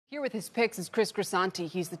Here with his picks is Chris Grisanti.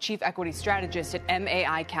 He's the chief equity strategist at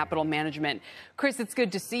MAI Capital Management. Chris, it's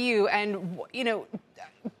good to see you. And,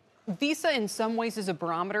 Visa in some ways is a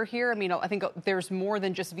barometer here. I think there's more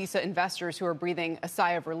than just Visa investors who are breathing a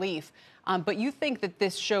sigh of relief. But you think that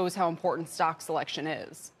this shows how important stock selection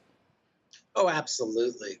is? Oh,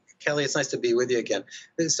 absolutely. Kelly, it's nice to be with you again.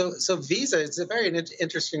 So Visa, it's a very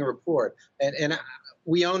interesting report. And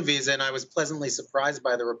we own Visa, and I was pleasantly surprised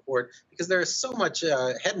by the report because there is so much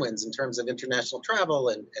headwinds in terms of international travel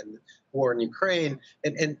and war in Ukraine,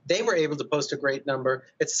 and they were able to post a great number.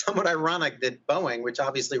 It's somewhat ironic that Boeing, which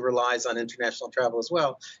obviously relies on international travel as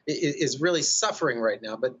well, is really suffering right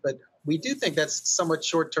now. But we do think that's somewhat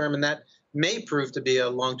short term, and that may prove to be a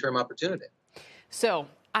long-term opportunity. So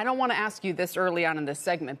I don't want to ask you this early on in this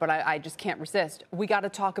segment, but I just can't resist. We got to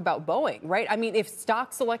talk about Boeing, right? If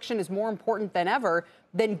stock selection is more important than ever,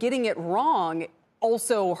 then getting it wrong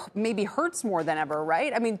also maybe hurts more than ever,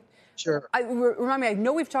 right? Sure. Remind me, I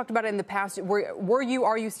know we've talked about it in the past. Are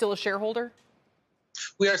you still a shareholder?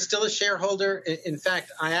 We are still a shareholder. In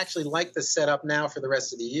fact, I actually like the setup now for the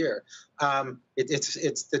rest of the year.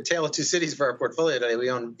 It's the tale of two cities for our portfolio today. We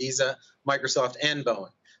own Visa, Microsoft, and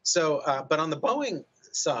Boeing. So, but on the Boeing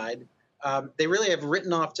side, they really have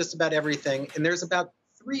written off just about everything, and there's about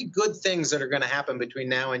three good things that are going to happen between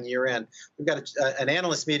now and year end. We've got an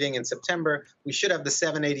analyst meeting in September. We should have the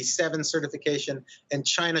 787 certification, and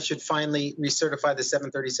China should finally recertify the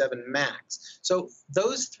 737 MAX. So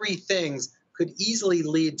those three things could easily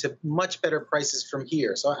lead to much better prices from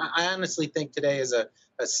here. So I honestly think today is a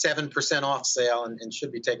 7% off sale and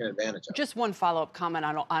should be taken advantage of. Just one follow-up comment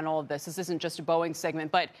on all of this. This isn't just a Boeing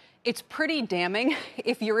segment, but it's pretty damning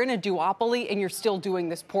if you're in a duopoly and you're still doing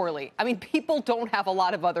this poorly. People don't have a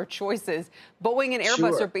lot of other choices. Boeing and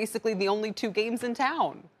Airbus are basically the only two games in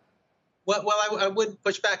town. Well, I would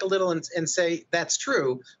push back a little and say that's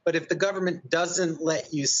true. But if the government doesn't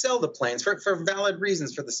let you sell the planes for valid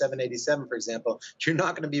reasons, for the 787, for example, you're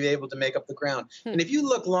not going to be able to make up the ground. And if you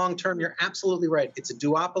look long term, you're absolutely right. It's a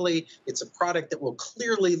duopoly. It's a product that will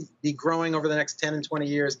clearly be growing over the next 10 and 20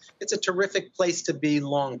 years. It's a terrific place to be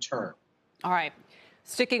long term. All right.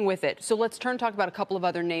 Sticking with it. So let's talk about a couple of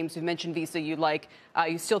other names. You mentioned Visa you like.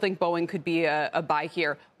 You still think Boeing could be a buy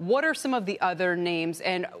here. What are some of the other names,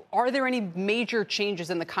 and are there any major changes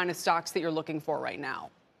in the kind of stocks that you're looking for right now?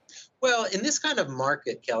 Well, in this kind of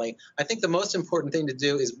market, Kelly, I think the most important thing to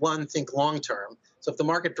do is, one, think long term. So if the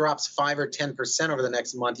market drops 5 or 10% over the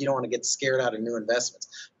next month, you don't want to get scared out of new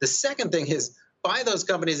investments. The second thing is, buy those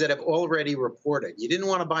companies that have already reported. You didn't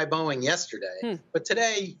want to buy Boeing yesterday, but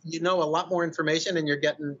today you know a lot more information and you're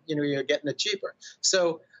getting it cheaper.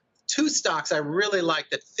 So two stocks I really like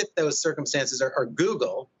that fit those circumstances are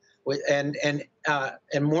Google and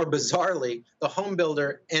more bizarrely, the home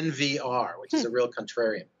builder NVR, which is a real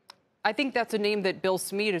contrarian. I think that's a name that Bill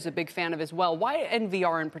Smead is a big fan of as well. Why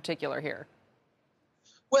NVR in particular here?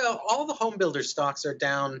 Well, all the home builder stocks are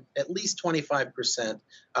down at least 25%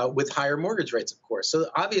 with higher mortgage rates, of course. So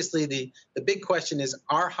obviously the big question is,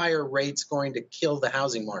 are higher rates going to kill the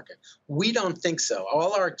housing market? We don't think so.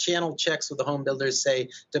 All our channel checks with the home builders say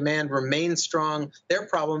demand remains strong. Their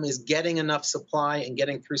problem is getting enough supply and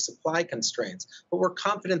getting through supply constraints. But we're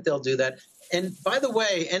confident they'll do that. And by the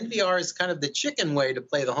way, NVR is kind of the chicken way to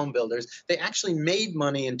play the home builders. They actually made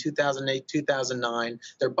money in 2008, 2009.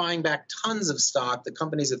 They're buying back tons of stock. The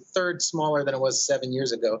company's a third smaller than it was 7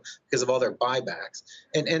 years ago because of all their buybacks.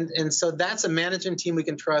 And so that's a management team we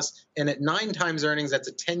can trust. And at 9 times earnings, that's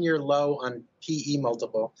a 10-year low on PE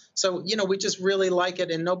multiple. So, we just really like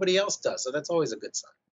it and nobody else does. So that's always a good sign.